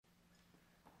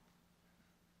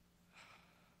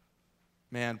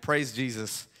Man, praise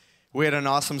Jesus. We had an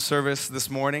awesome service this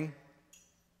morning.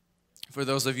 For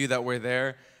those of you that were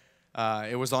there,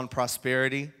 it was on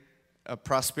prosperity,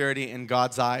 prosperity in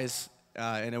God's eyes,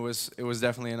 and it was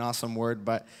definitely an awesome word,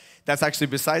 but that's actually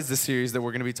besides the series that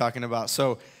we're going to be talking about.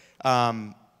 So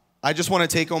I just want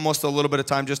to take almost a little bit of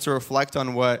time just to reflect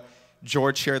on what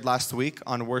George shared last week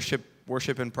on worship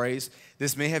and praise.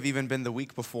 This may have even been the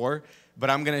week before, but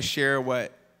I'm going to share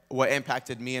what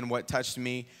impacted me and what touched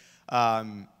me.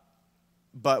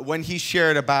 But when he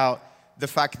shared about the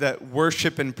fact that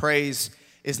worship and praise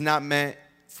is not meant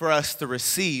for us to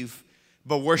receive,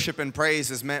 but worship and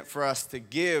praise is meant for us to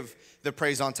give the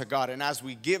praise unto God. And as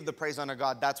we give the praise unto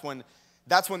God, that's when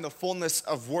the fullness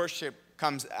of worship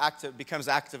becomes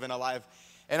active and alive.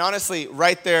 And honestly,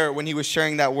 right there when he was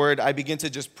sharing that word, I began to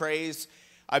just praise,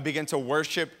 I began to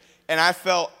worship, and I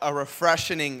felt a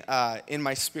refreshing in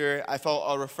my spirit. I felt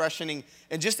a refreshing,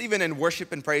 and just even in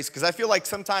worship and praise, because I feel like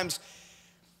sometimes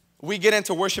we get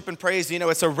into worship and praise,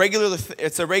 it's a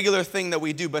regular thing that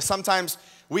we do, but sometimes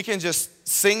we can just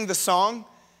sing the song.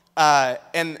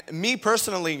 And me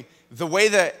personally, the way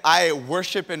that I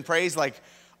worship and praise, like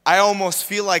I almost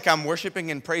feel like I'm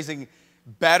worshiping and praising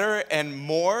better and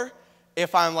more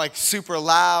if I'm like super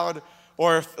loud,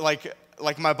 or if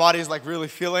like my body's like really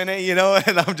feeling it,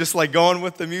 and I'm just like going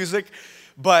with the music.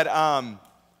 But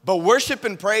worship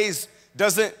and praise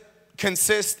doesn't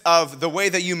consist of the way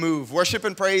that you move. Worship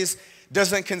and praise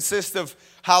doesn't consist of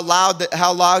how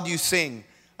loud you sing.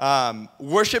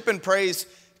 Worship and praise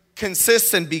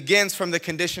consists and begins from the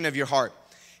condition of your heart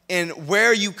and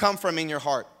where you come from in your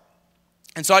heart.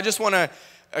 And so I just want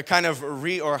to kind of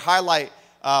highlight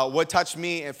what touched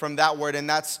me from that word, and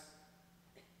that's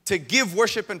to give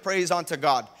worship and praise unto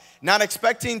God. Not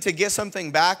expecting to get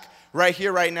something back right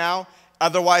here, right now.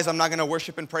 Otherwise, I'm not going to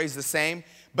worship and praise the same.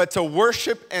 But to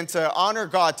worship and to honor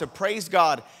God, to praise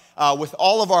God with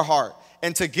all of our heart,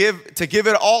 and to give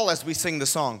it all as we sing the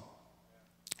song.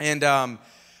 And a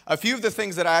few of the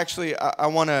things that I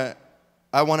want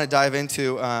to dive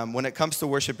into when it comes to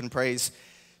worship and praise.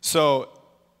 So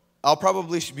I'll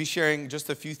probably be sharing just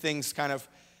a few things kind of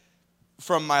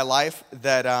from my life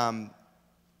that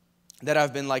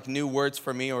have been like new words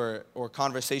for me or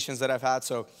conversations that I've had.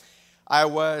 So I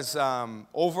was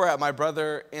over at my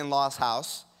brother-in-law's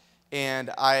house, and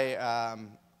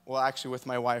actually with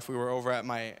my wife, we were over at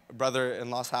my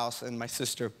brother-in-law's house and my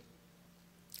sister,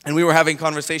 and we were having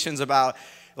conversations about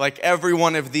like every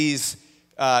one of these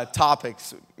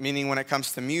topics, meaning when it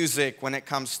comes to music, when it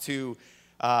comes to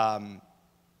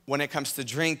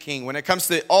drinking, when it comes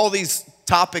to all these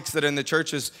topics that in the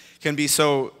churches can be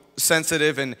so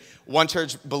sensitive, and one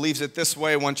church believes it this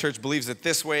way, one church believes it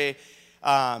this way.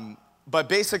 But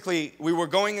basically, we were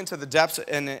going into the depths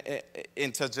and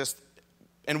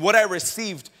what I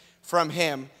received from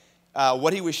him,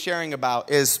 what he was sharing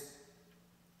about is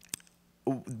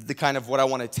the kind of what I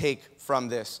want to take from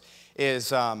this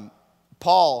is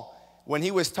Paul, when he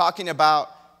was talking about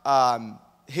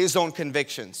his own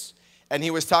convictions, and he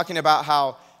was talking about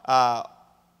how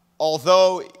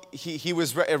although he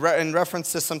was in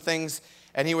reference to some things,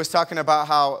 and he was talking about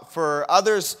how for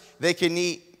others they can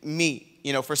eat meat.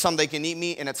 For some they can eat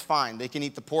meat and it's fine. They can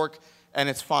eat the pork and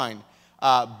it's fine.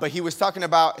 But he was talking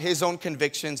about his own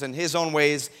convictions and his own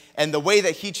ways and the way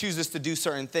that he chooses to do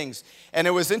certain things. And it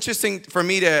was interesting for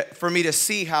me to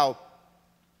see how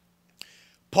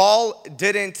Paul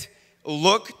didn't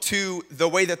look to the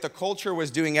way that the culture was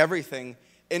doing everything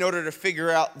in order to figure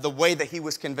out the way that he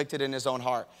was convicted in his own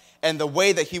heart and the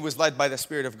way that he was led by the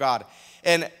Spirit of God.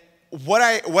 And what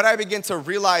I began to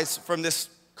realize from this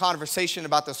conversation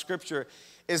about the scripture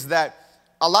is that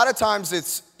a lot of times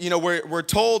it's, we're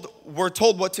told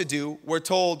what to do. We're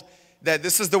told that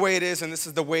this is the way it is and this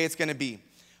is the way it's going to be.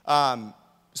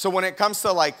 So when it comes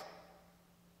to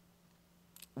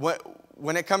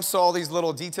when it comes to all these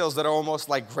little details that are almost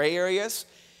like gray areas,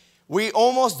 we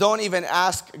almost don't even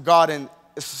ask God in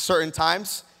certain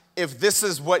times if this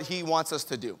is what he wants us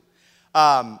to do.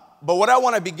 But what I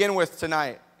want to begin with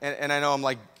tonight, and I know I'm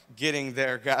like getting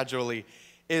there gradually,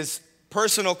 is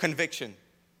personal conviction.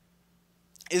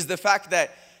 Is the fact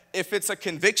that if it's a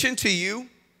conviction to you,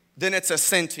 then it's a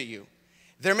sin to you.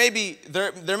 There may be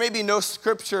no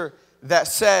scripture that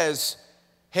says,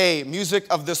 hey, music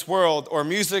of this world, or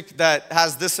music that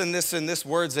has this and this and this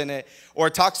words in it, or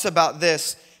talks about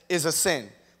this, is a sin.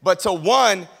 But to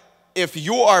one, if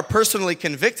you are personally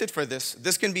convicted for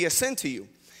this can be a sin to you.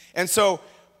 And so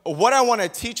what I want to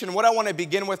teach and what I want to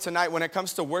begin with tonight when it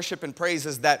comes to worship and praise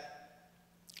is that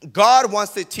God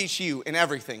wants to teach you in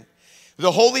everything.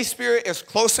 The Holy Spirit is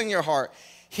close in your heart.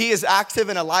 He is active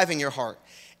and alive in your heart.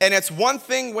 And it's one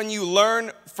thing when you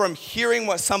learn from hearing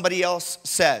what somebody else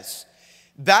says.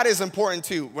 That is important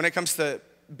too when it comes to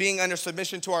being under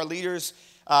submission to our leaders,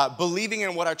 believing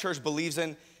in what our church believes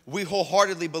in. We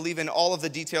wholeheartedly believe in all of the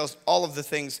details, all of the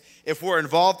things, if we're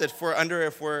involved, if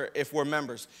we're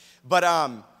members. But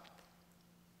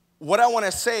what I want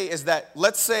to say is that,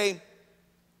 let's say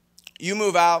you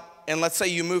move out, and let's say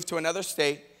you move to another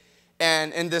state,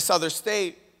 and in this other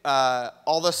state,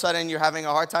 all of a sudden you're having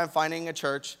a hard time finding a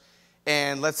church,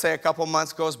 and let's say a couple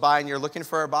months goes by and you're looking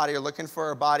for a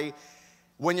body.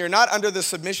 When you're not under the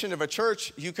submission of a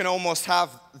church, you can almost have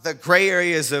the gray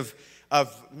areas of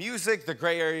music, the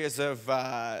gray areas of,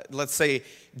 let's say,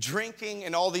 drinking,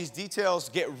 and all these details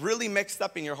get really mixed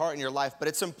up in your heart and your life. But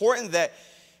it's important that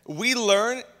we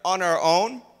learn on our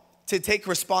own to take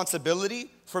responsibility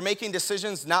for making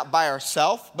decisions not by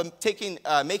ourselves, but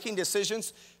making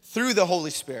decisions through the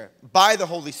Holy Spirit, by the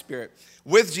Holy Spirit,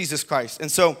 with Jesus Christ. And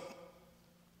so,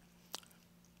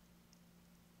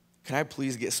 can I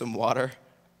please get some water?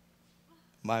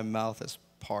 My mouth is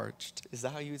parched. Is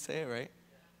that how you would say it, right?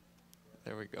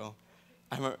 There we go.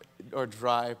 Or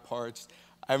dry, parched.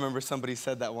 I remember somebody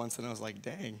said that once, and I was like,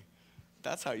 dang,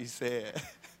 that's how you say it.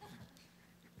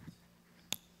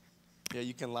 Yeah,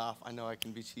 you can laugh. I know I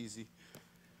can be cheesy.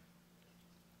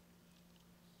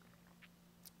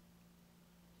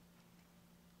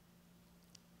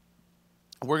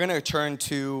 We're going to turn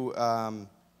to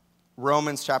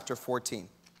Romans chapter 14.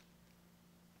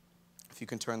 If you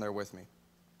can turn there with me.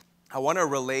 I want to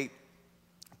relate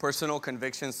personal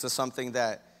convictions to something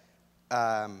that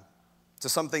I've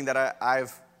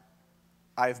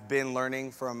been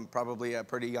learning from probably a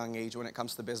pretty young age when it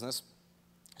comes to business.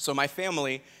 So my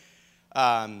family,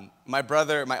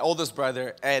 my oldest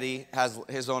brother, Eddie, has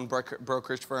his own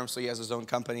brokerage firm, so he has his own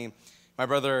company. My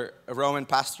brother,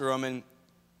 Pastor Roman,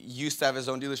 used to have his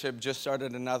own dealership, just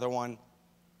started another one.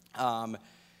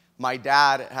 My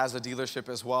dad has a dealership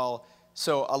as well.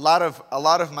 So a lot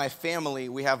of my family,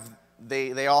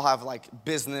 they all have like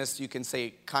business, you can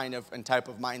say, kind of and type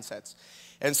of mindsets.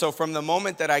 And so from the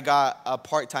moment that I got a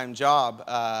part-time job,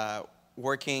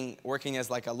 working as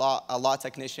like a law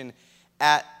technician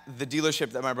at the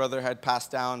dealership that my brother had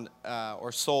passed down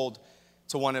or sold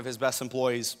to one of his best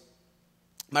employees,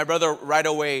 my brother right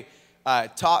away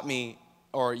taught me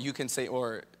a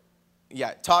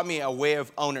way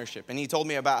of ownership. And he told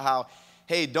me about how,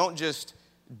 hey, don't just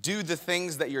do the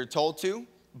things that you're told to,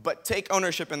 but take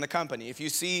ownership in the company. If you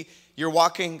see you're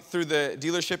walking through the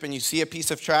dealership and you see a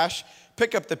piece of trash,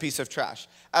 pick up the piece of trash.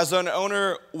 As an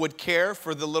owner would care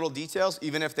for the little details,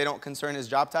 even if they don't concern his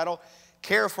job title,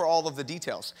 care for all of the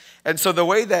details. And so the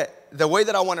way that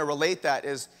I want to relate that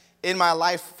is, in my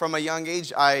life from a young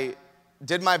age, I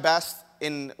did my best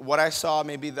in what I saw.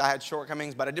 Maybe I had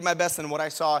shortcomings, but I did my best in what I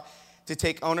saw to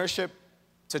take ownership,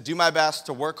 to do my best,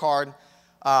 to work hard.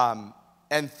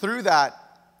 And through that,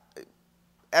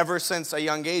 ever since a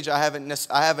young age,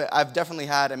 I've definitely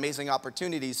had amazing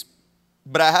opportunities,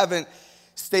 but I haven't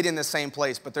stayed in the same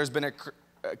place. But there's been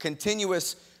a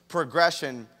continuous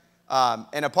progression,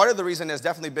 and a part of the reason has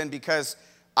definitely been because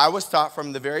I was taught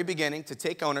from the very beginning to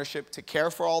take ownership, to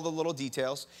care for all the little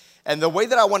details. And the way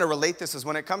that I want to relate this is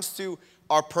when it comes to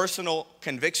our personal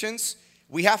convictions,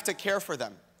 we have to care for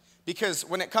them. Because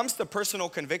when it comes to personal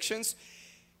convictions,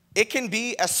 it can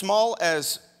be as small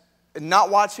as not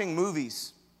watching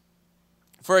movies,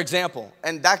 for example.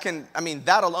 And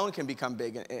that alone can become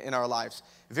big in our lives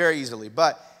very easily.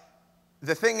 But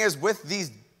the thing is, with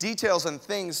these details and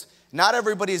things, not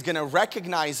everybody is going to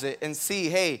recognize it and see,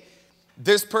 hey,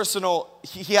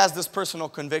 he has this personal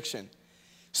conviction.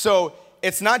 So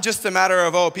it's not just a matter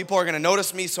of, people are going to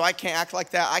notice me, so I can't act like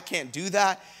that, I can't do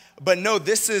that. But no,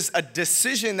 this is a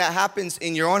decision that happens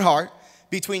in your own heart,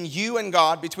 between you and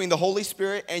God, between the Holy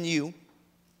Spirit and you.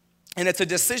 And it's a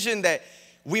decision that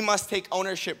we must take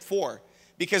ownership for,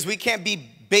 because we can't be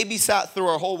babysat through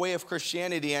our whole way of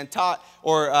Christianity and taught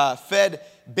or fed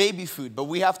baby food. But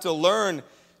we have to learn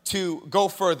to go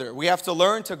further. We have to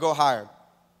learn to go higher.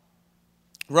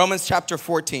 Romans chapter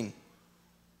 14,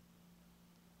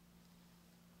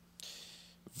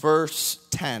 verse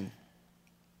 10.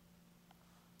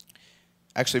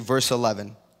 Actually, verse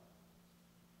 11.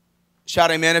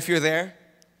 Shout amen if you're there.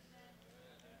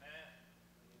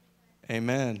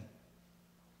 Amen.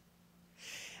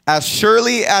 As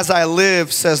surely as I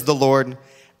live, says the Lord,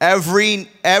 every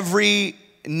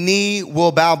knee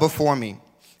will bow before me.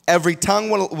 Every tongue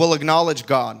will acknowledge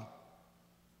God.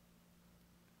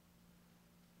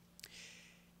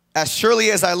 As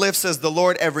surely as I live, says the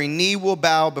Lord, every knee will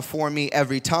bow before me.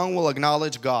 Every tongue will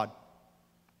acknowledge God.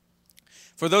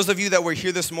 For those of you that were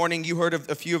here this morning, you heard of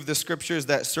a few of the scriptures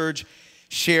that Serge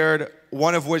shared,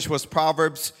 one of which was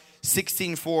Proverbs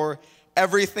 16:4.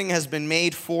 Everything has been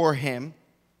made for him.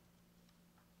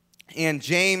 And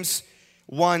James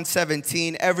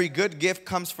 1:17, every good gift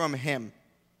comes from him.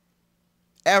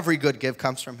 Every good gift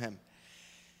comes from him.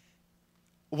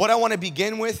 What I want to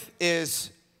begin with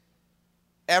is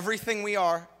everything we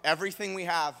are, everything we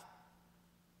have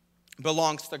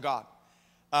belongs to God.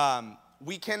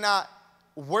 We cannot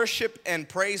worship and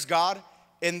praise God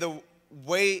in the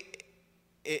way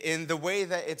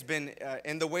that it's been,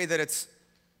 in the way that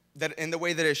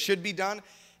it should be done,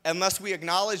 unless we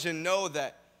acknowledge and know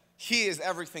that He is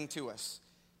everything to us.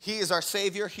 He is our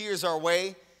Savior. He is our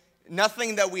way.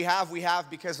 Nothing that we have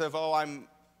because of, I'm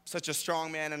such a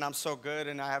strong man and I'm so good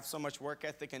and I have so much work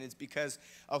ethic and it's because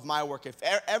of my work. If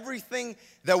everything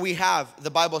that we have, the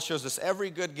Bible shows us, every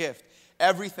good gift,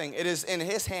 everything, it is in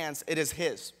His hands, it is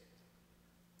His.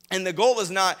 And the goal is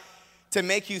not to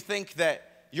make you think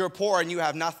that you're poor and you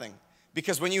have nothing.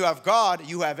 Because when you have God,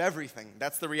 you have everything.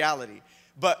 That's the reality.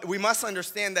 But we must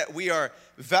understand that we are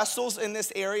vessels in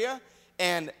this area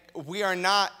and we are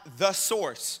not the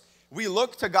source. We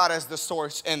look to God as the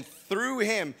source, and through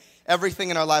Him, everything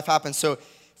in our life happens. So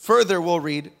further, we'll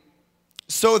read,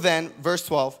 so then, verse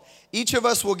 12, each of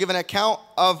us will give an account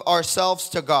of ourselves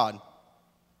to God.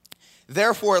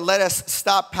 Therefore, let us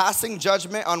stop passing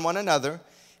judgment on one another.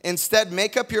 Instead,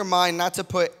 make up your mind not to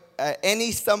put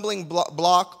any stumbling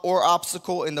block or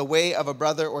obstacle in the way of a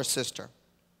brother or sister.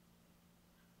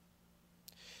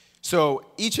 So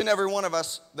each and every one of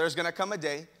us, there's going to come a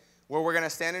day where we're going to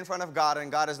stand in front of God,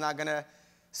 and God is not going to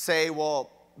say, well,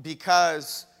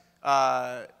 because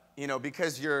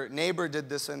your neighbor did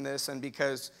this and this, and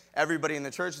because everybody in the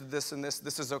church did this and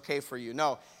this is okay for you.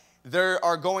 No, there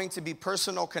are going to be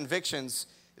personal convictions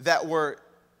that were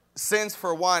sins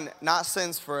for one, not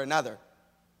sins for another.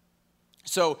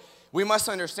 So we must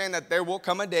understand that there will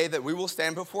come a day that we will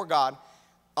stand before God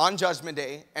on Judgment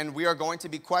Day, and we are going to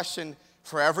be questioned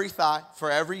for every thought,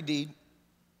 for every deed.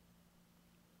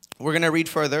 We're going to read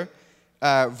further.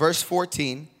 Verse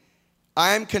 14.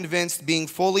 I am convinced, being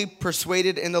fully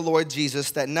persuaded in the Lord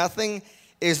Jesus, that nothing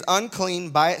is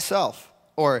unclean by itself,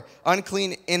 or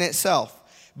unclean in itself.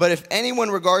 But if anyone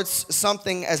regards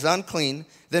something as unclean,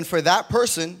 then for that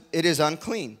person it is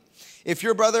unclean. If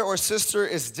your brother or sister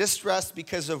is distressed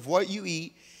because of what you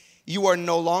eat, you are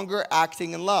no longer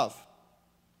acting in love.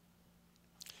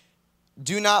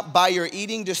 Do not by your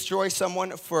eating destroy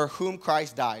someone for whom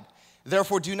Christ died.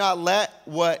 Therefore, do not let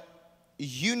what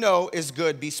you know is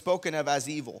good be spoken of as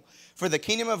evil. For the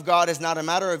kingdom of God is not a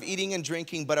matter of eating and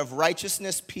drinking, but of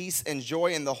righteousness, peace, and joy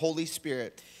in the Holy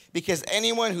Spirit. Because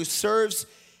anyone who serves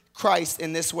Christ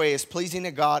in this way is pleasing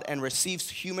to God and receives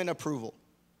human approval.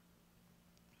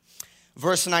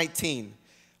 Verse 19.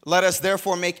 Let us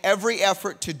therefore make every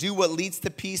effort to do what leads to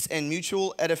peace and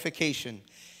mutual edification.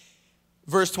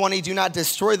 Verse 20, do not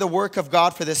destroy the work of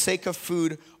God for the sake of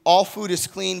food. All food is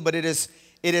clean, but it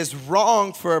is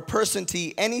wrong for a person to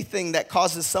eat anything that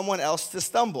causes someone else to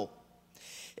stumble.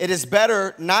 It is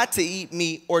better not to eat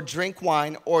meat or drink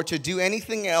wine or to do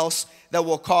anything else that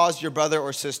will cause your brother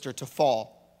or sister to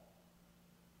fall.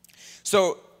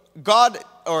 So God,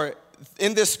 or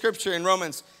in this scripture in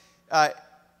Romans,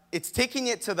 it's taking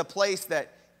it to the place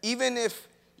that even if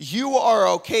you are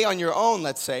okay on your own,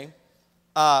 let's say,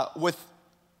 with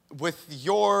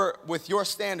your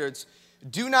standards,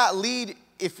 do not lead.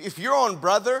 If your own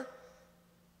brother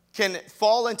can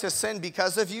fall into sin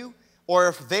because of you, or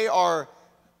if they are,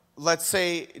 let's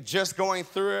say, just going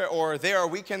through it, or they are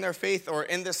weak in their faith, or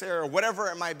in this area, or whatever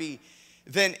it might be,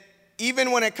 then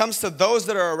even when it comes to those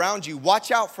that are around you,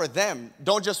 watch out for them.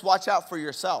 Don't just watch out for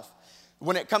yourself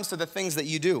when it comes to the things that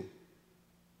you do.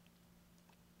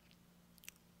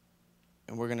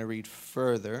 And we're going to read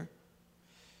further.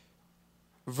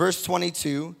 Verse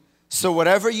 22, so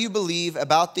whatever you believe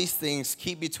about these things,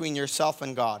 keep between yourself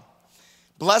and God.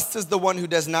 Blessed is the one who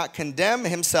does not condemn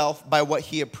himself by what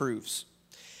he approves.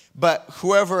 But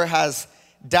whoever has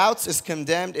doubts is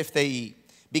condemned if they eat,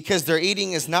 because their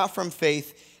eating is not from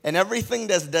faith, and everything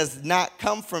that does not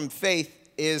come from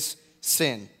faith is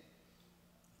sin.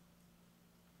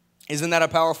 Isn't that a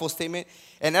powerful statement?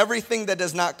 And everything that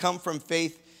does not come from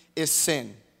faith is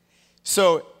sin.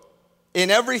 So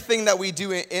in everything that we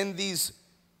do in these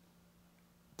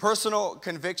personal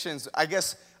convictions, I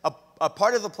guess a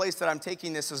part of the place that I'm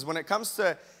taking this is when it comes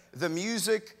to the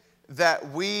music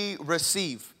that we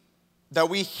receive, that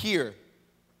we hear.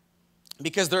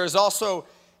 Because there is also,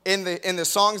 in the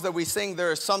songs that we sing,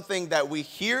 there is something that we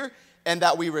hear and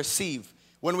that we receive.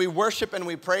 When we worship and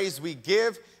we praise, we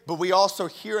give, but we also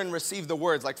hear and receive the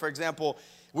words. Like, for example,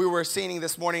 we were singing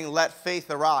this morning, Let Faith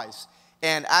Arise.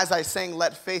 And as I sang,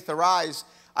 Let Faith Arise,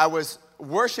 I was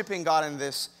worshiping God in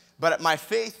this, but my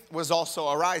faith was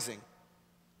also arising.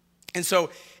 And so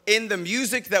in the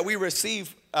music that we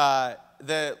receive,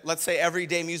 let's say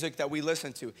everyday music that we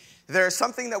listen to, there's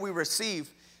something that we receive.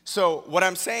 So what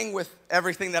I'm saying with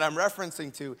everything that I'm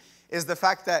referencing to is the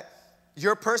fact that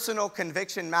your personal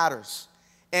conviction matters.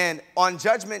 And on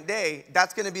Judgment Day,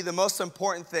 that's going to be the most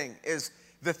important thing, is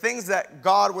the things that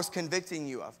God was convicting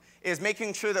you of, is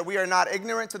making sure that we are not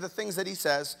ignorant to the things that he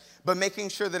says, but making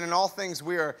sure that in all things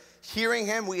we are hearing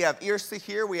him, we have ears to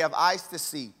hear, we have eyes to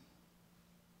see.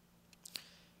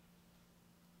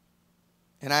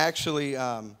 And I actually,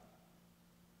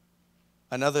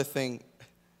 another thing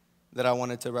that I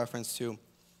wanted to reference to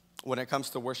when it comes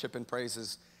to worship and praise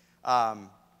is our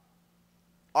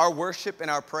worship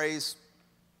and our praise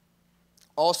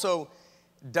also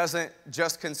doesn't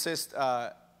just consist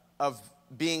of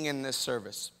being in this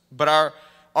service, but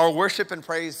our worship and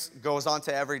praise goes on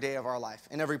to every day of our life,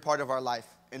 in every part of our life,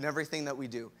 in everything that we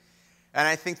do. And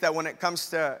I think that when it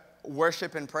comes to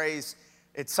worship and praise,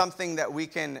 it's something that we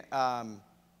can, I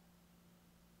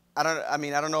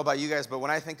don't know about you guys, but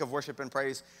when I think of worship and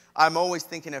praise, I'm always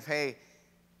thinking of, hey,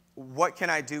 what can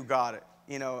I do, God?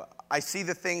 You know, I see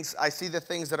the things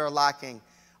that are lacking.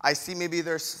 I see maybe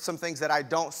there's some things that I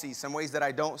don't see, some ways that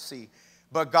I don't see.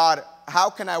 But God,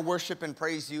 how can I worship and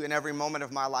praise you in every moment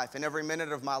of my life, in every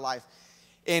minute of my life,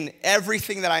 in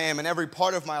everything that I am, in every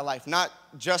part of my life, not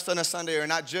just on a Sunday or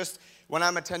not just when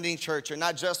I'm attending church or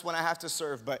not just when I have to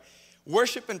serve, but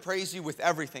worship and praise you with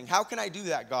everything. How can I do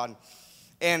that, God?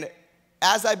 And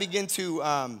as I begin to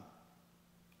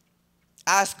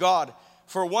ask God,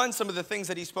 for one, some of the things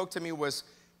that he spoke to me was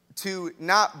to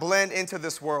not blend into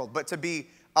this world, but to be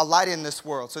a light in this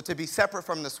world, so to be separate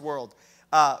from this world.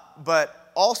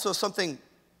 But also something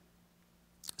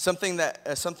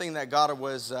that God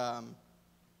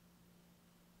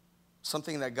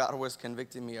was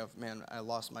convicting me of. Man, I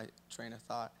lost my train of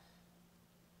thought.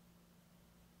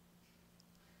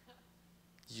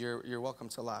 You're welcome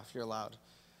to laugh. You're allowed.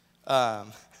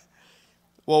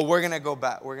 Well, we're gonna go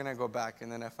back, and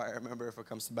then if I remember, if it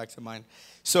comes back to mind.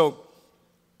 So,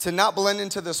 to not blend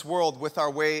into this world with our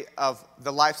way of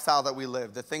the lifestyle that we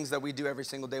live, the things that we do every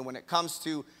single day when it comes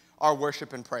to our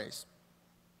worship and praise.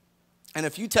 And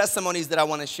a few testimonies that I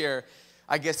want to share,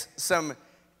 I guess some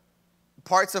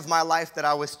parts of my life that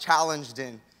I was challenged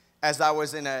in as I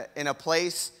was in a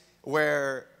place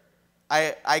where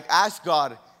I asked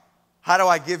God, how do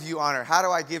I give you honor? How do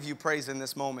I give you praise in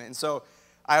this moment? And so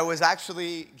I was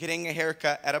actually getting a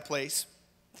haircut at a place,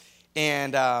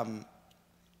 and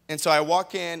so I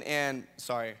walk in and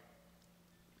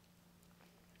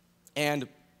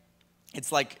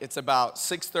it's about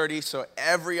 6:30, so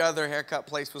every other haircut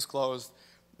place was closed.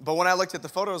 But when I looked at the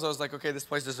photos, I was like, okay, this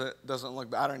place doesn't look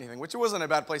bad or anything, which it wasn't a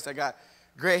bad place. I got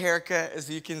great haircut, as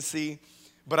you can see.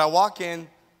 But I walk in,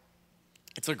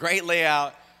 it's a great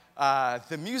layout.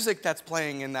 The music that's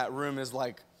playing in that room is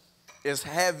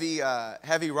heavy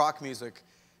rock music,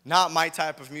 not my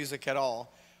type of music at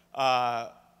all.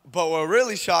 But what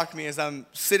really shocked me is I'm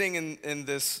sitting in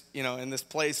this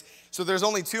place. So there's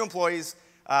only 2 employees.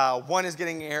 One is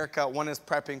getting a haircut, one is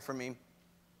prepping for me.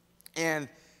 And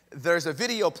there's a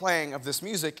video playing of this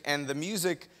music, and the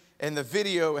music in the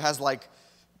video has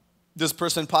this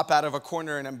person pop out of a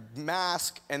corner in a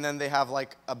mask, and then they have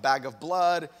a bag of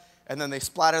blood, and then they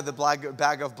splatter the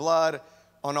bag of blood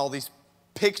on all these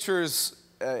pictures.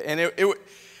 And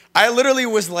I literally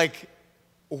was like,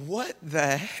 what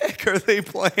the heck are they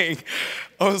playing?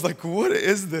 I was like, what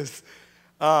is this?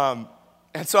 And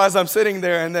so as I'm sitting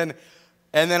there, and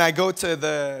then I go to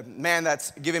the man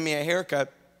that's giving me a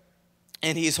haircut,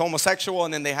 and he's homosexual,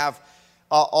 and then they have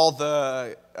all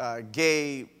the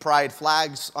gay pride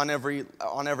flags on every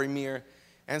mirror.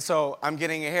 And so I'm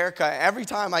getting a haircut. Every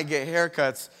time I get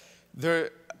haircuts,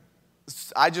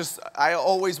 I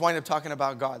always wind up talking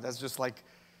about God. That's just we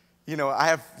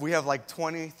have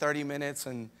 20, 30 minutes,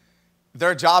 and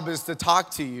their job is to talk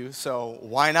to you, so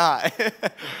why not?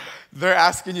 They're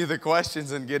asking you the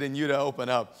questions and getting you to open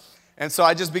up. And so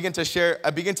I just begin to share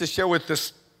with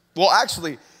this. Well,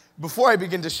 actually, before I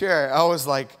begin to share, I was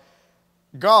like,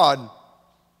 God,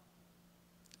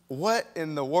 what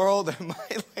in the world am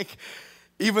I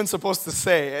even supposed to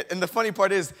say? And the funny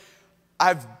part is,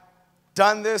 I've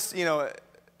done this,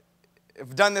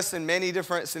 I've done this in many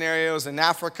different scenarios. In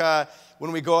Africa,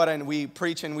 when we go out and we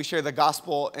preach and we share the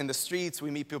gospel in the streets,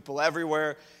 we meet people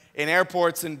everywhere, in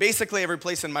airports, and basically every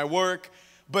place in my work.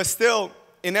 But still,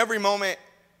 in every moment,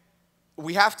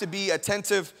 we have to be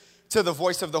attentive to the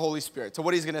voice of the Holy Spirit, to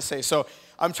what he's gonna say. So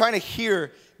I'm trying to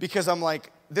hear, because I'm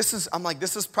like, this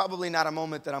is probably not a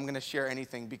moment that I'm gonna share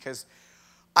anything, because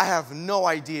I have no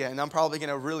idea, and I'm probably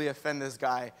gonna really offend this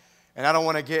guy, and I don't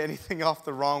wanna get anything off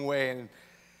the wrong way.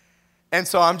 And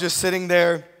so I'm just sitting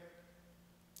there,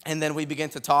 and then we begin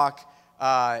to talk,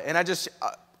 and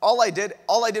all I did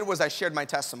was I shared my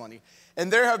testimony.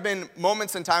 And there have been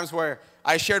moments and times where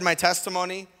I shared my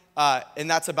testimony, and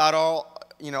that's about all,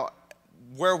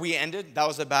 where we ended. That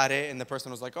was about it, and the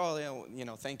person was like, oh,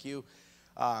 yeah, thank you.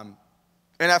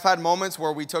 And I've had moments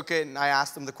where we took it, and I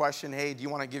asked them the question, hey, do you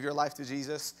want to give your life to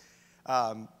Jesus?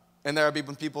 And there have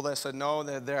been people that said no.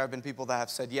 There have been people that have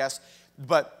said yes.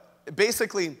 But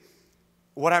basically,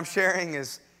 what I'm sharing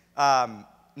is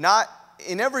not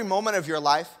in every moment of your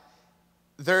life,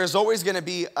 there is always going to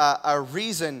be a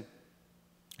reason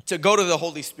to go to the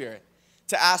Holy Spirit,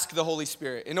 to ask the Holy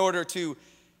Spirit in order to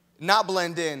not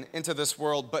blend into this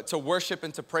world, but to worship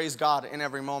and to praise God in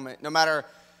every moment. No matter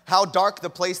how dark the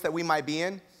place that we might be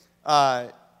in.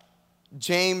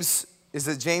 James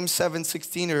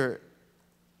 7:16 or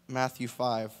Matthew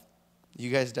 5?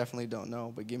 You guys definitely don't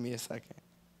know, but give me a second.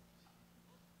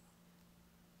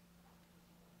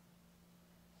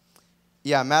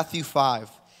 Yeah, Matthew 5.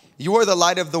 You are the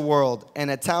light of the world,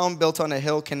 and a town built on a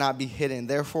hill cannot be hidden.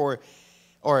 Therefore,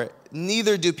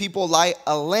 neither do people light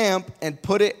a lamp and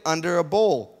put it under a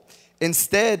bowl.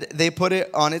 Instead, they put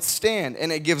it on its stand,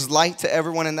 and it gives light to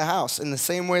everyone in the house. In the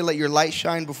same way, let your light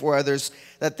shine before others,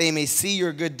 that they may see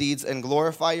your good deeds and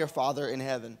glorify your Father in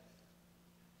heaven.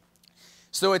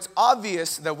 So it's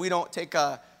obvious that we don't take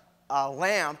a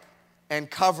lamp and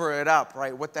cover it up,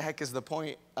 right? What the heck is the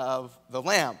point of the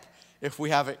lamp if we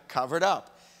have it covered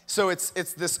up? So it's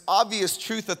this obvious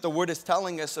truth that the Word is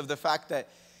telling us of the fact that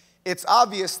it's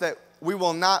obvious that we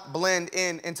will not blend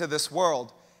into this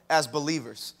world as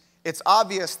believers. It's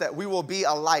obvious that we will be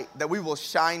a light, that we will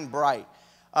shine bright.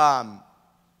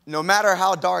 No matter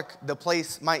how dark the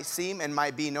place might seem and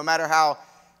might be, no matter how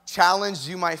challenged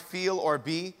you might feel or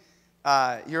be,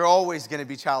 you're always going to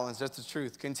be challenged. That's the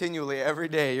truth. Continually, every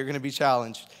day, you're going to be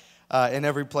challenged in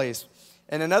every place.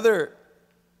 And another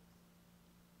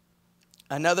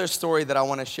story that I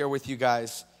want to share with you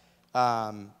guys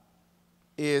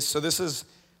is,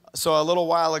 a little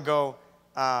while ago,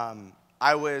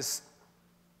 I was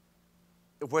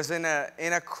in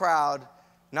a crowd,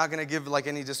 not going to give like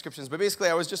any descriptions, but basically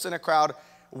I was just in a crowd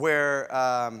where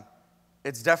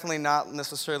it's definitely not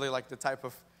necessarily like the type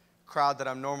of crowd that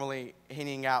I'm normally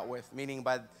hanging out with, meaning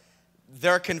by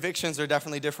their convictions are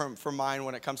definitely different from mine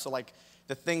when it comes to like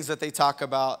the things that they talk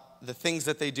about, the things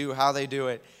that they do, how they do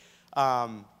it.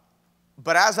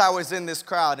 But as I was in this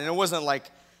crowd, and it wasn't like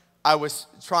I was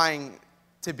trying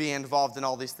to be involved in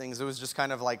all these things, it was just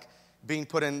kind of like being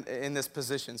put in this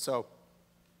position. So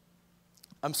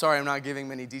I'm sorry I'm not giving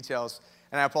many details,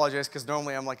 and I apologize because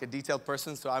normally I'm like a detailed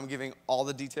person, so I'm giving all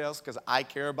the details because I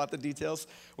care about the details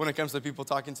when it comes to people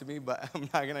talking to me, but I'm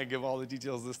not going to give all the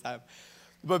details this time.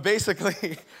 But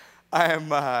basically,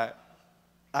 I'm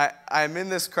in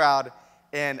this crowd,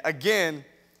 and again,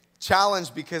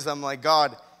 challenged because I'm like,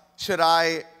 God, should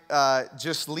I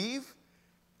just leave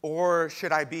or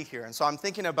should I be here? And so I'm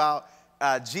thinking about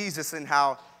Jesus and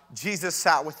how Jesus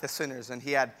sat with the sinners and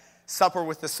he had supper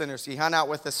with the sinners. He hung out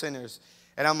with the sinners.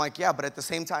 And I'm like, yeah, but at the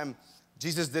same time,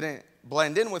 Jesus didn't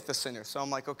blend in with the sinners. So I'm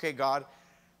like, okay, God,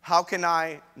 how can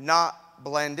I not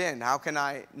blend in? How can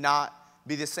I not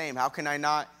be the same? How can I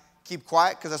not keep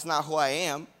quiet because that's not who I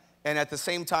am? And at the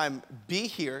same time, be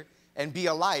here and be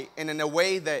a light, and in a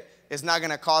way that is not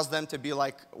going to cause them to be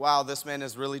like, wow, this man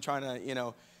is really trying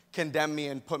to, condemn me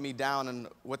and put me down, and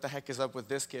what the heck is up with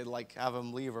this kid, like have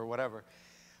him leave or whatever.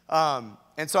 And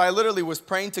so I literally was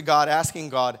praying to God, asking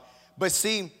God, but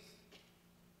see,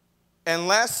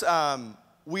 unless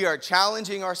we are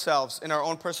challenging ourselves in our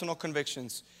own personal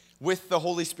convictions with the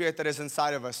Holy Spirit that is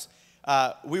inside of us,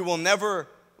 we will never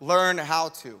learn how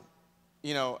to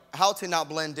not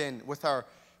blend in with our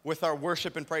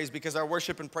worship and praise, because our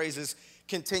worship and praise is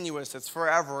continuous. It's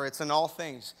forever. It's in all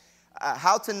things.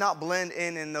 How to not blend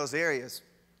in those areas.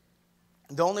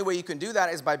 The only way you can do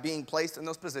that is by being placed in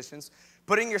those positions,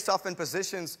 putting yourself in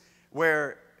positions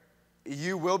where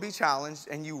you will be challenged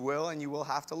and you will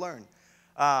have to learn.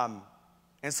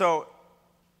 And so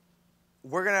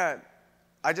I'm gonna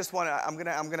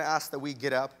ask that we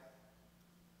get up.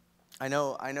 I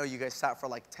know you guys sat for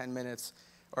like 10 minutes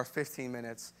or 15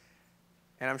 minutes.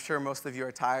 And I'm sure most of you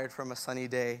are tired from a sunny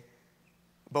day,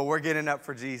 but we're getting up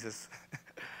for Jesus.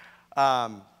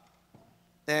 And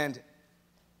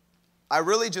I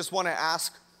really just want to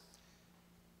ask,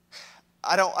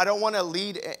 I don't want to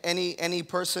lead any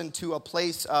person to a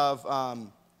place of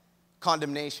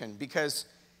condemnation, because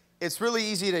it's really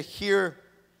easy to hear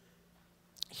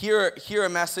a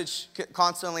message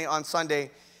constantly on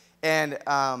Sunday, and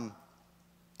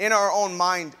in our own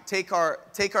mind take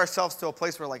ourselves to a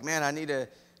place where, like, man, I need to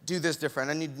do this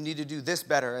different. I need to do this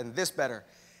better and this better.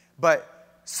 But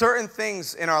certain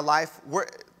things in our life,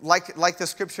 like the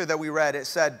scripture that we read, it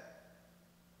said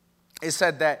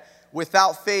that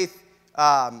without faith,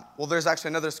 there's actually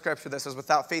another scripture that says,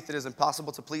 without faith it is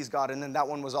impossible to please God. And then that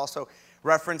one was also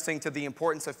referencing to the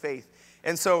importance of faith.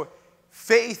 And so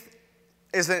faith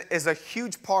is a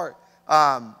huge part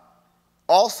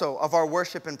also of our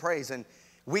worship and praise. And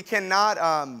we cannot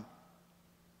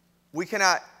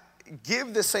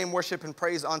give the same worship and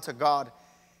praise unto God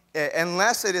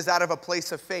unless it is out of a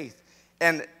place of faith.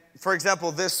 And for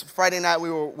example, this Friday night we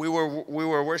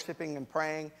were worshiping and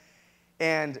praying,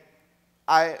 and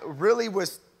I really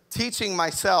was teaching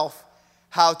myself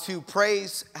how to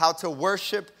praise, how to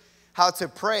worship, how to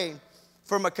pray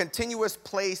from a continuous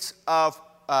place of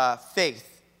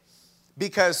faith.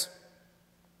 Because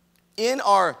in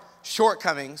our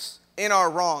shortcomings, in our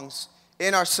wrongs,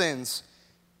 in our sins,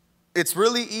 it's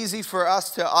really easy for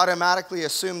us to automatically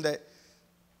assume that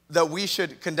we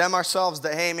should condemn ourselves,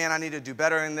 that, hey, man, I need to do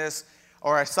better in this,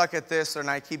 or I suck at this, and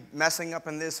I keep messing up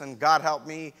in this, and God help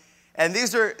me. And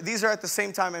these are at the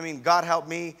same time, I mean, God help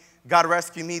me, God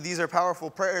rescue me. These are powerful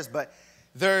prayers, but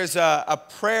there's a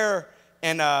prayer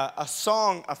and a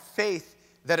song of faith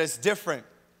that is different,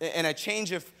 and a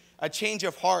change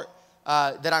of heart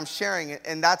that I'm sharing.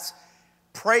 And that's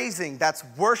praising, that's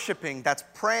worshiping, that's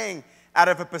praying out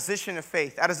of a position of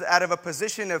faith, out of a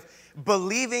position of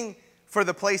believing for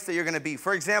the place that you're going to be.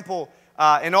 For example,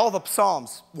 in all the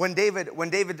Psalms, when David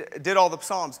did all the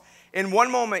Psalms, in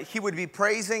one moment he would be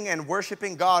praising and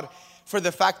worshiping God for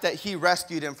the fact that he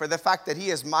rescued him, for the fact that he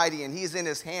is mighty and he is in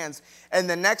his hands. And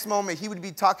the next moment he would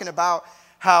be talking about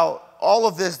how all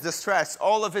of this distress,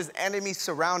 all of his enemies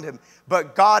surround him,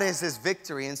 but God is his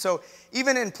victory. And so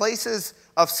even in places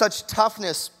of such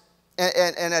toughness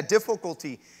and a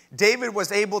difficulty, David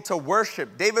was able to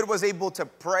worship. David was able to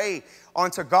pray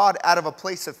unto God out of a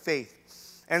place of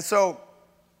faith. And so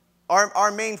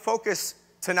our main focus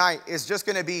tonight is just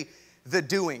going to be the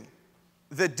doing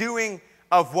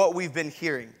of what we've been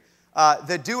hearing,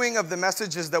 the doing of the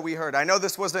messages that we heard. I know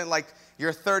this wasn't like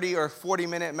your 30 or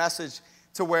 40-minute message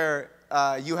to where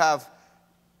you have,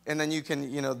 and then you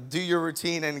can, do your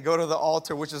routine and go to the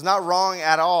altar, which is not wrong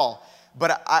at all.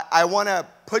 But I want to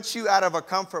put you out of a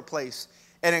comfort place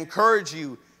and encourage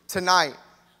you tonight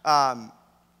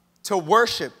to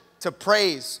worship, to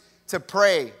praise, to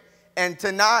pray, and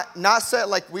to not set,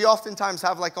 like we oftentimes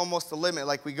have like almost a limit.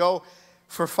 Like we go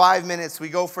for 5 minutes, we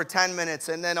go for 10 minutes,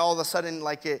 and then all of a sudden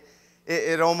like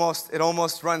it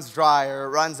almost runs dry or it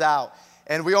runs out.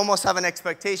 And we almost have an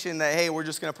expectation that, hey, we're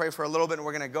just going to pray for a little bit and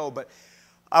we're going to go. But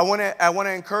I want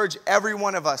to encourage every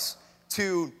one of us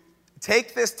to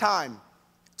take this time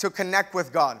to connect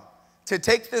with God, to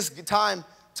take this time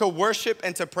to worship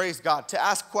and to praise God, to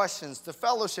ask questions, to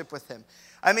fellowship with Him.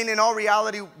 I mean, in all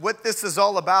reality, what this is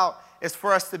all about is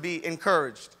for us to be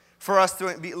encouraged, for us to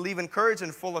leave encouraged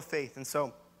and full of faith. And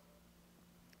so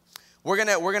we're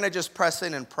gonna just press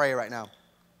in and pray right now.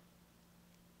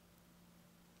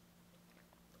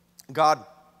 God,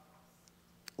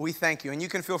 we thank you. And you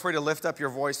can feel free to lift up your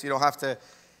voice. You don't have to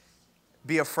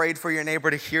be afraid for your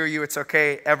neighbor to hear you. It's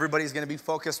okay. Everybody's going to be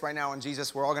focused right now on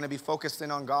Jesus. We're all going to be focused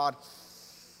in on God.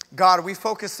 God, we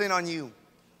focus in on you.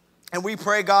 And we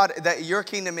pray, God, that your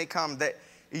kingdom may come, that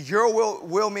your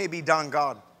will may be done,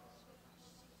 God.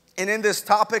 And in this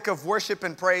topic of worship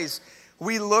and praise,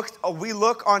 we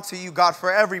look unto you, God,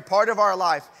 for every part of our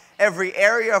life, every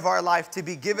area of our life to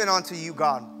be given unto you,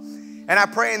 God. And I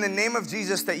pray in the name of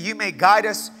Jesus that you may guide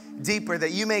us deeper,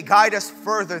 that you may guide us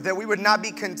further, that we would not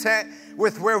be content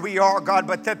with where we are, God,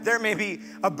 but that there may be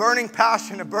a burning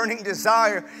passion, a burning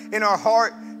desire in our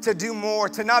heart to do more,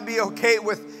 to not be okay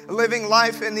with living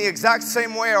life in the exact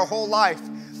same way our whole life.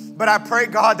 But I pray,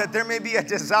 God, that there may be a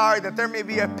desire, that there may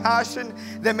be a passion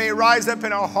that may rise up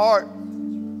in our heart.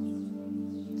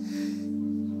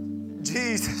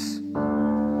 Jesus.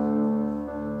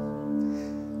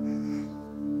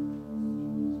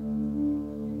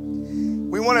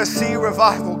 We want to see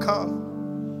revival come.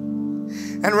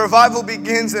 And revival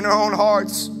begins in our own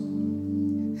hearts.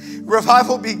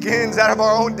 Revival begins out of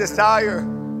our own desire.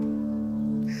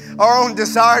 Our own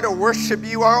desire to worship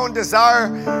you. Our own desire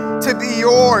to be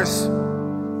yours.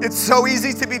 It's so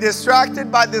easy to be distracted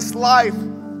by this life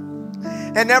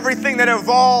and everything that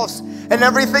evolves and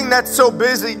everything that's so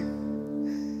busy.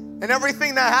 And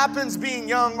everything that happens being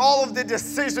young, all of the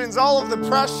decisions, all of the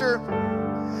pressure,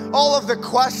 all of the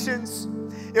questions,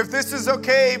 if this is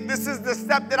okay, if this is the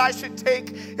step that I should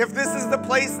take, if this is the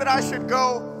place that I should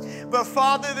go. But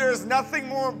Father, there is nothing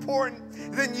more important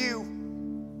than you.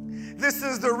 This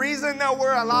is the reason that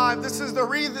we're alive. This is the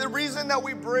reason that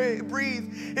we breathe.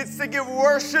 It's to give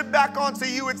worship back onto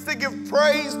you. It's to give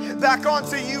praise back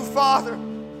onto you, Father.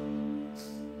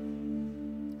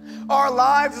 Our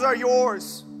lives are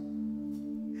yours.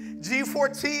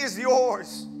 G4T is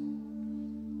yours.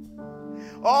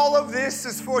 All of this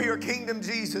is for your kingdom,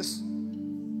 Jesus.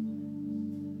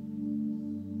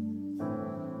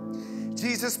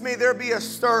 Jesus, may there be a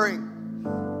stirring.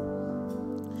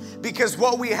 Because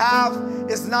what we have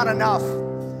is not enough.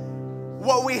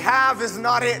 What we have is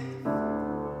not it.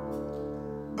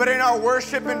 But in our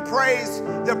worship and praise,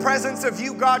 the presence of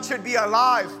you, God, should be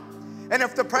alive. And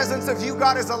if the presence of you,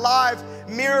 God, is alive,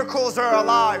 miracles are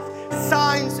alive.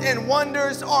 Signs and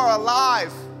wonders are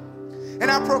alive. And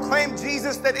I proclaim,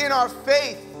 Jesus, that in our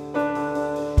faith,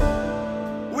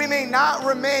 we may not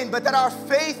remain, but that our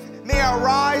faith may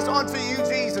arise unto you,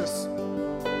 Jesus.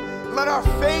 Let our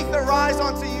faith arise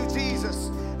unto you, Jesus.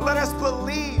 Let us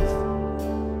believe.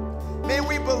 May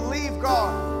we believe,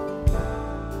 God.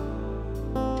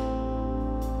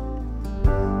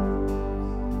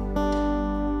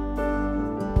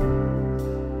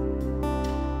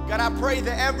 God, I pray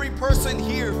that every person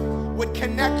here would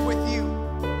connect with you.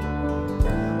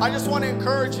 I just want to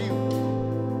encourage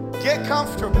you. Get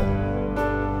comfortable.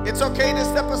 It's okay to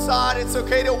step aside. It's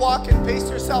okay to walk and pace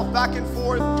yourself back and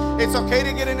forth. It's okay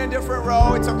to get in a different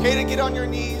row. It's okay to get on your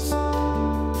knees.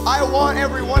 I want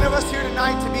every one of us here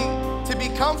tonight to be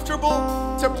comfortable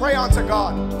to pray unto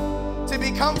God, to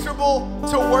be comfortable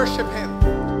to worship Him.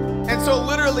 And so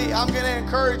literally, I'm going to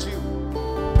encourage you,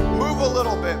 move a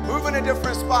little bit, move in a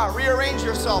different spot, rearrange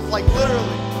yourself, like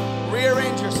literally,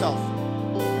 rearrange yourself.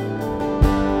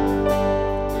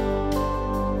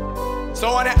 So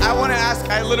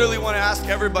I literally want to ask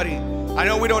everybody. I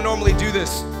know we don't normally do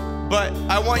this, but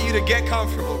I want you to get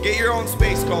comfortable. Get your own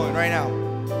space going right now.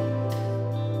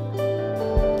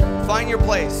 Find your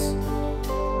place.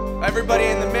 Everybody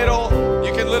in the middle,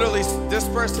 you can literally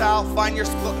disperse out, find your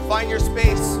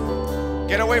space.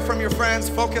 Get away from your friends,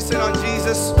 focus in on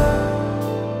Jesus.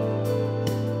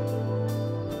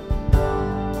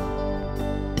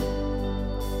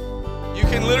 You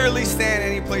can literally stand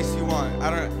any place you want.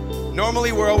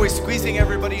 Normally, we're always squeezing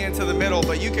everybody into the middle,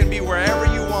 but you can be wherever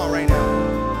you want right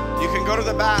now. You can go to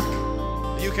the back.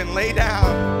 You can lay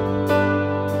down.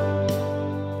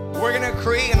 We're going to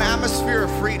create an atmosphere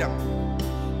of freedom.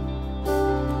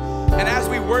 And as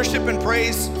we worship and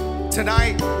praise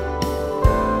tonight,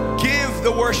 give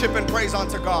the worship and praise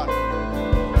unto God.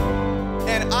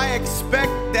 And I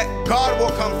expect that God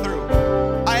will come through.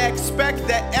 I expect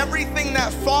that everything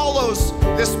that follows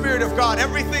the Spirit of God,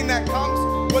 everything that comes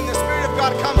when the Spirit of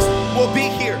God comes, will be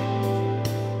here.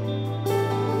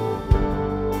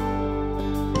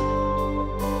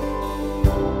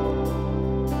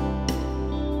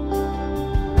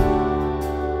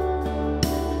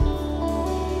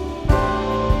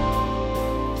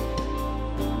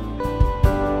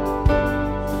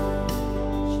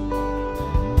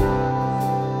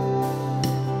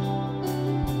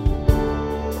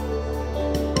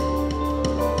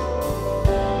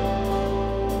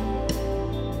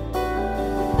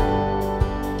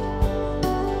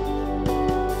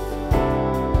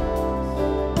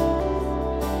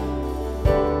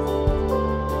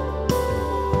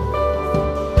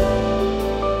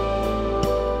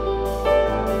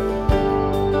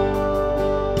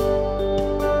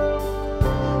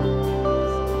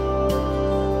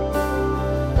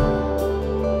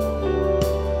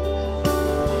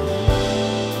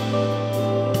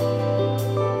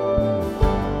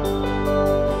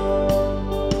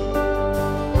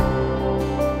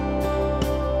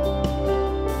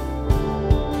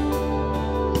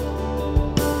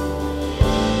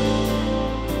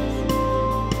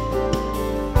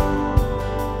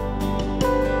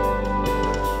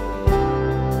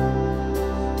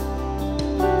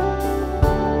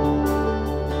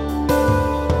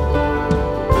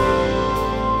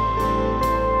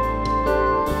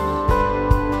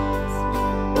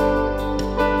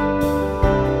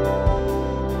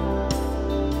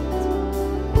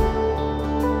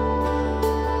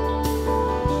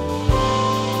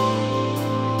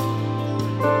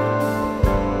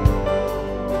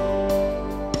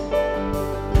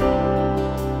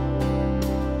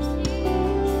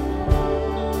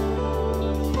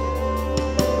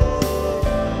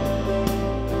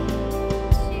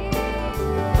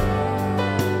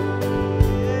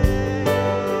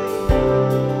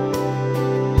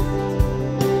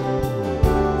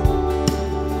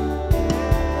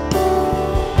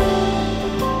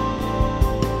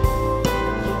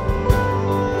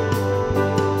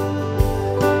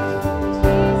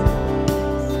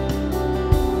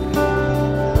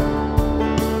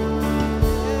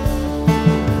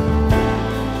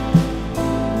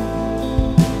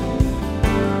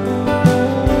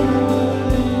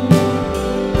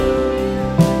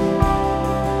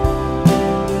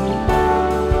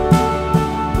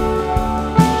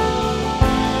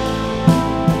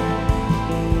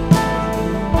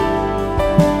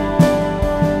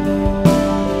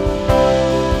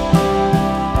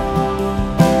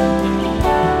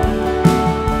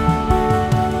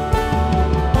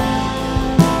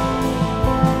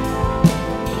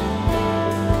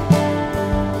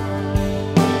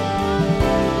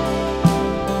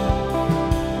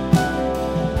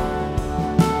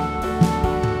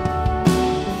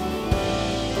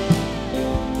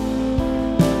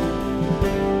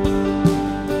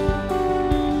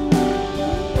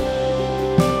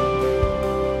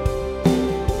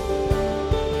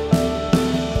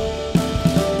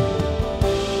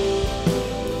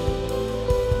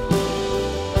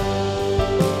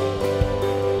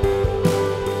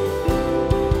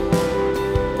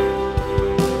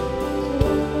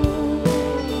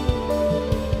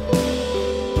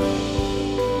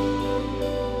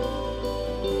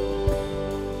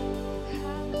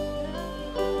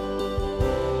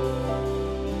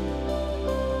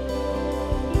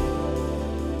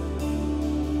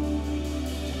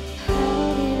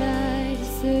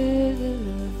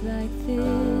 like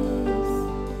this.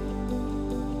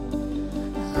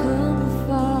 A humble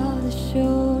Father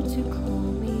showed to call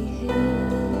me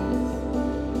His.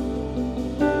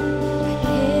 I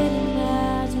can't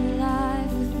imagine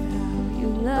life without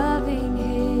your loving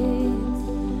hands,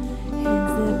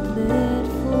 hands that bled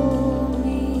for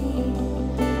me,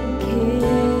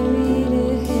 carried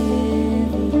a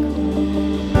heavy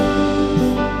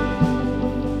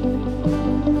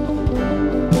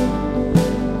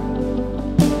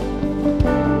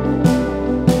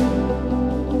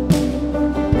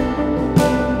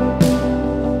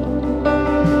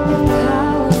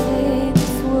powers in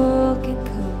this world can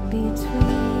come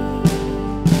between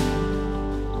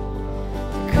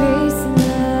the grace and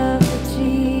love that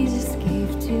Jesus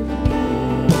gave to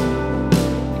me.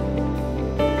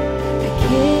 I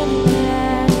can't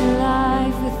imagine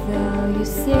life without your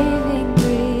saving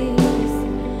grace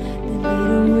that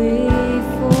made a way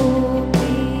for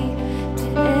me to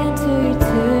enter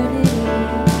eternity.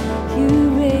 You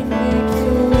reign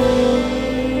victorious.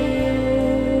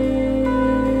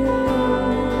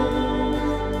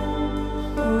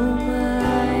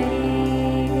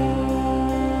 Almighty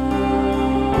God,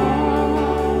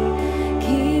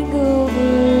 King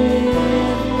over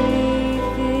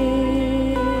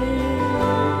everything,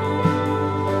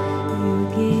 you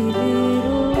gave it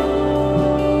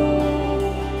all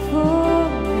for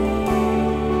me.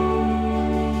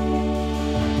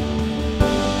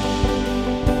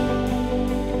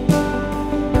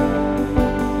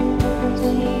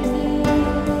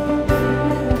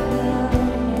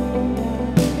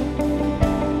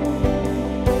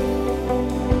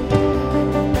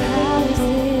 Powers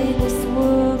in this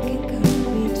world can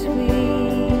come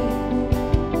between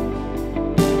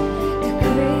the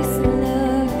grace and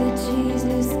love that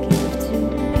Jesus gave to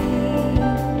me.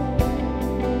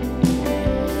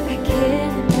 I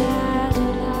can't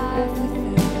imagine life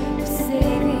without your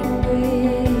saving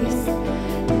grace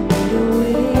that made a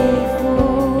way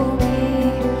for me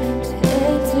to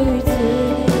enter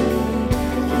eternity.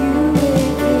 You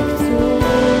reign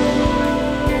victorious.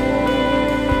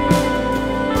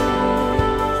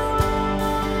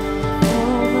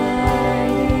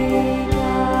 Almighty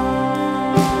God,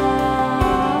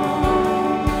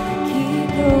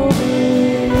 King over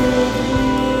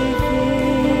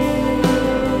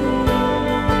everything,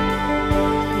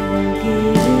 you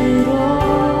gave it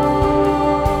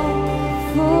all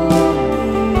for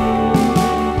me.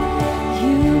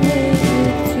 You reign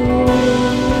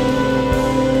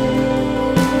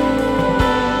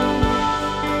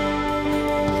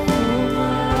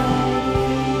victorious.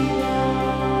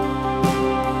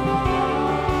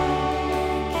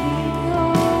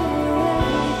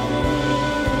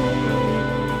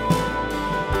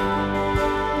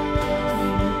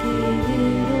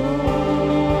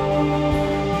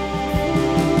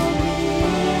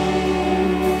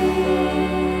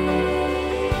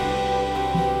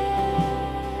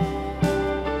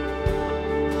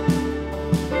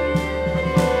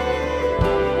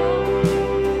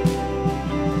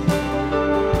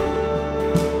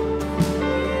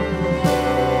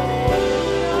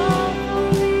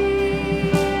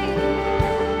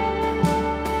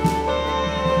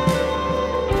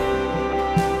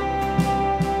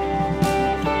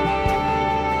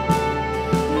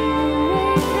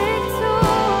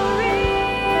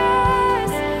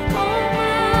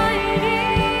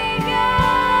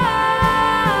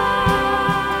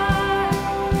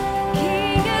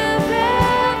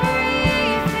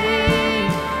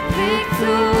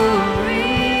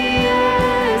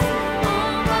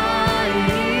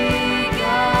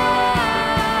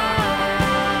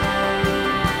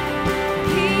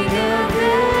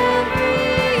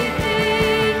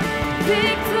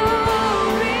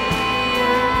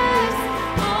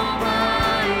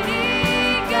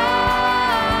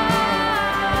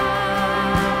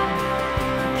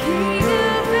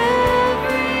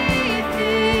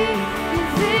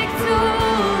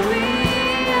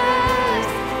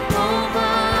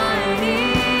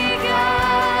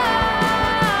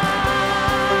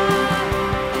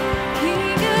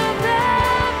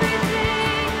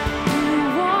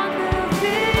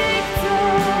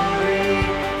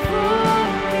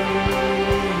 For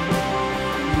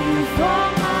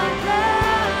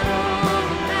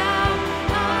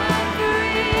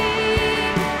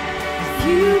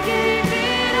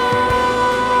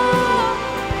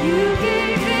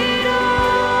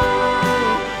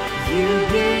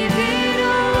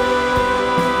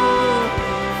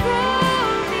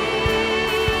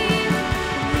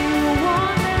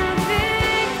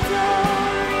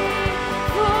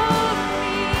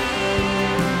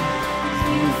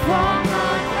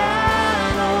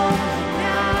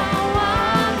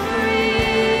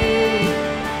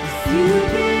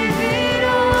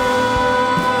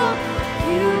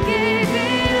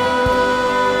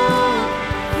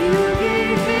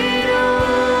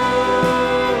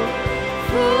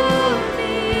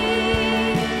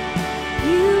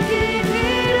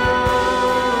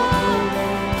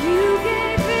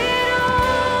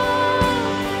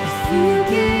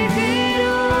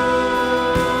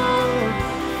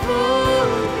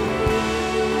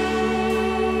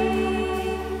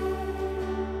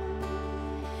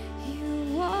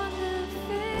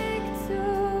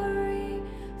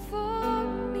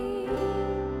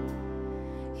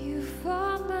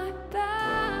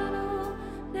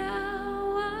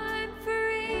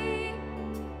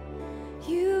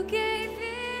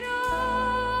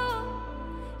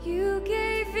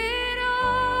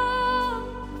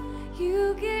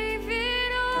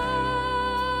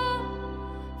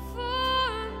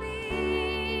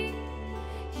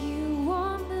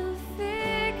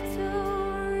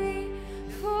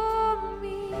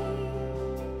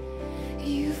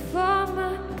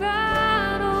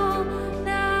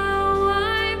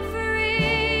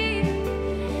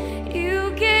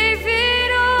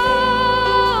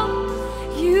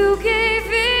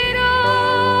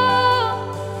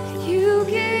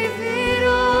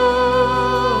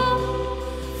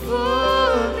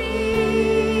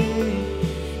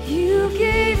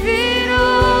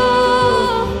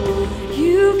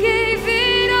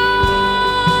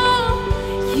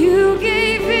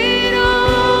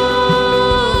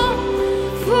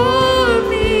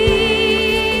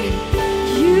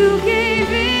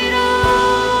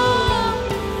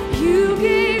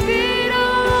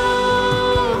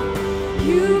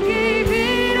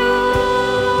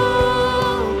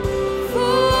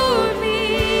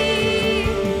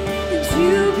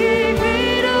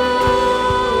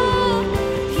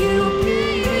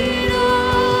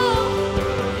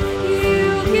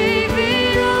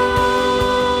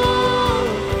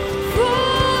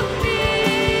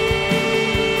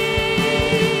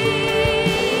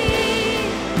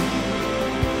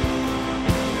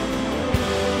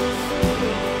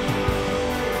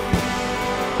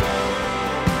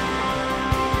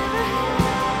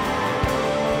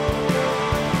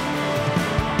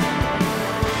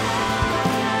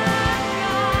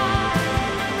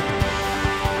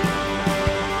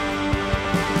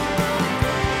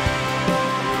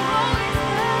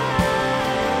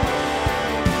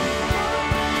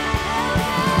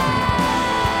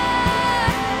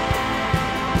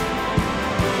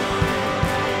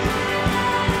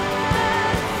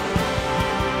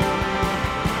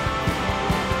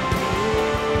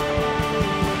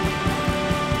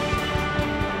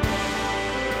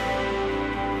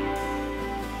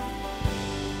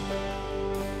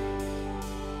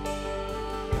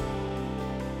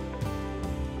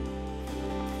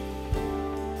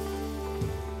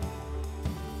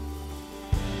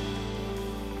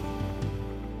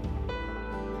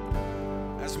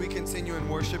we continue in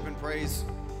worship and praise,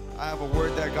 I have a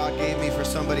word that God gave me for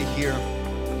somebody here.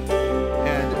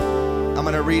 And I'm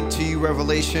going to read to you out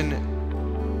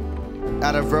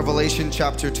of Revelation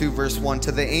chapter 2, verse 1.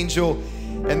 To the angel,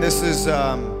 and this is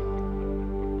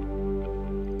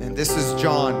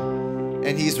John,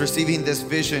 and he's receiving this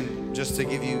vision, just to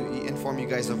inform you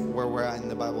guys of where we're at in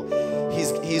the Bible.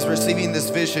 He's receiving this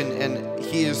vision, and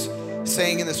he is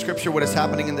saying in the scripture what is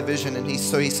happening in the vision. And he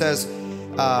says,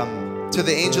 to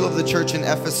the angel of the church in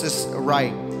Ephesus,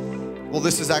 write. Well,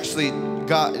 this is actually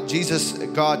God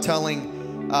telling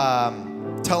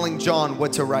John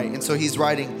what to write. And so he's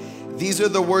writing, these are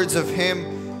the words of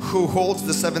him who holds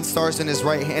the 7 stars in his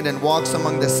right hand and walks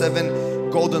among the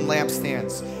 7 golden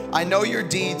lampstands. I know your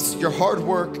deeds, your hard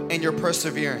work, and your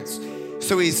perseverance.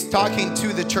 So he's talking to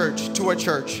a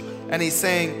church, and he's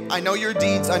saying, I know your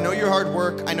deeds, I know your hard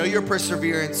work, I know your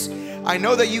perseverance. I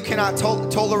know that you cannot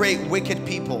tolerate wicked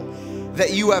people,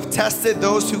 that you have tested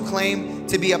those who claim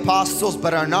to be apostles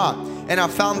but are not, and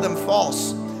have found them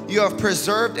false. You have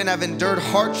persevered and have endured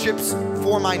hardships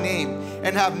for my name,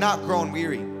 and have not grown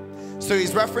weary. So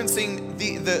he's referencing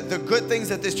the good things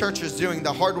that this church is doing,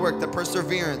 the hard work, the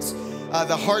perseverance,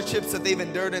 the hardships that they've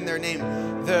endured in their name,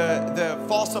 the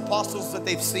false apostles that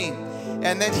they've seen.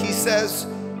 And then he says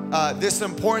this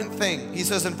important thing. He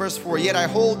says in verse 4, yet I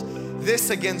hold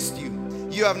this against you.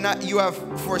 You have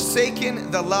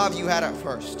forsaken the love you had at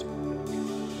first.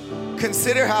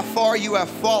 Consider how far you have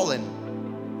fallen.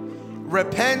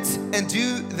 Repent and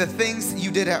do the things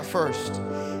you did at first.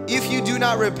 If you do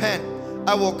not repent,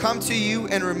 I will come to you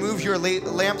and remove your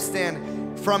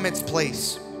lampstand from its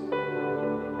place.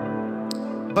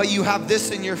 But you have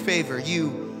this in your favor.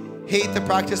 You hate the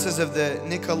practices of the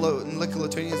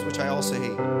Nicolaitans, which I also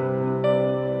hate.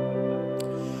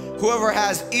 Whoever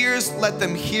has ears, let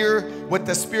them hear what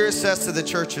the Spirit says to the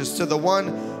churches. To the one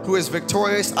who is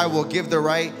victorious, I will give the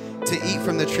right to eat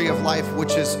from the tree of life,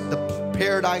 which is the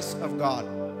paradise of God.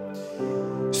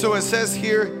 So it says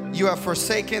here, you have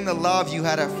forsaken the love you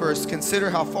had at first.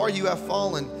 Consider how far you have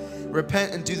fallen.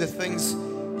 Repent and do the things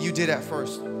you did at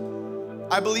first.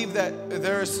 I believe that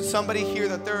there is somebody here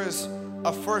that there is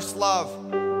a first love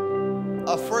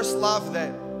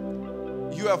that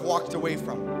you have walked away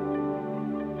from.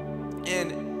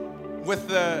 And with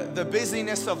the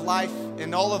busyness of life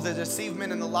and all of the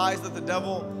deceivement and the lies that the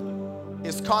devil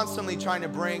is constantly trying to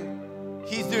bring,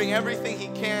 he's doing everything he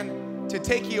can to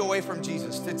take you away from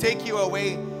Jesus, to take you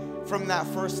away from that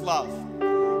first love.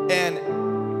 And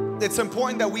it's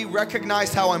important that we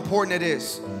recognize how important it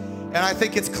is. And I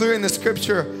think it's clear in the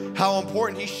scripture how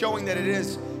important he's showing that it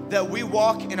is that we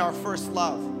walk in our first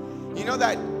love. You know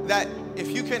that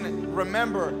if you can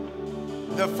remember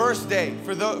the first day,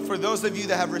 for those of you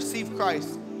that have received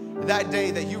Christ, that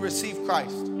day that you received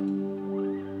Christ,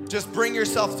 just bring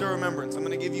yourself to remembrance. I'm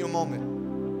going to give you a moment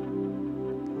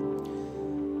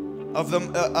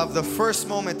of the first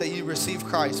moment that you received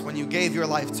Christ, when you gave your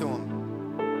life to him.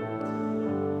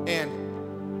 And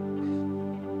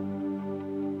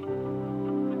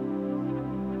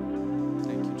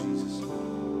thank you, Jesus.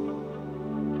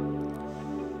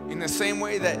 In the same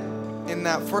way that in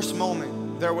that first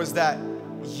moment there was that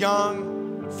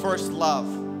young first love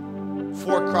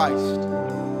for Christ,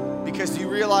 because you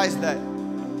realize that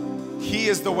he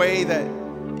is the way, that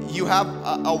you have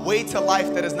a way to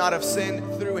life that is not of sin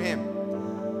through him.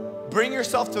 Bring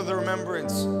yourself to the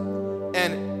remembrance.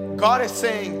 And God is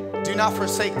saying, do not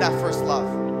forsake that first love.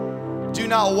 Do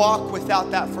not walk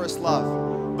without that first love,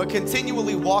 but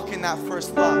continually walk in that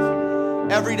first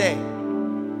love every day.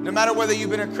 No matter whether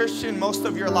you've been a Christian most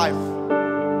of your life,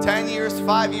 10 years,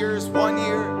 5 years, 1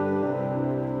 year,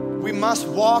 we must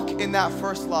walk in that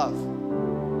first love.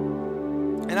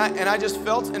 And I just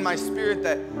felt in my spirit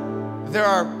that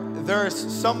there's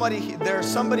somebody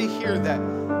here that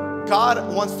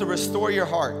God wants to restore your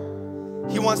heart.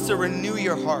 He wants to renew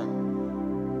your heart.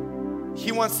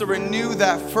 He wants to renew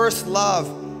that first love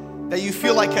that you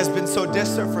feel like has been so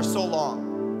distant for so long.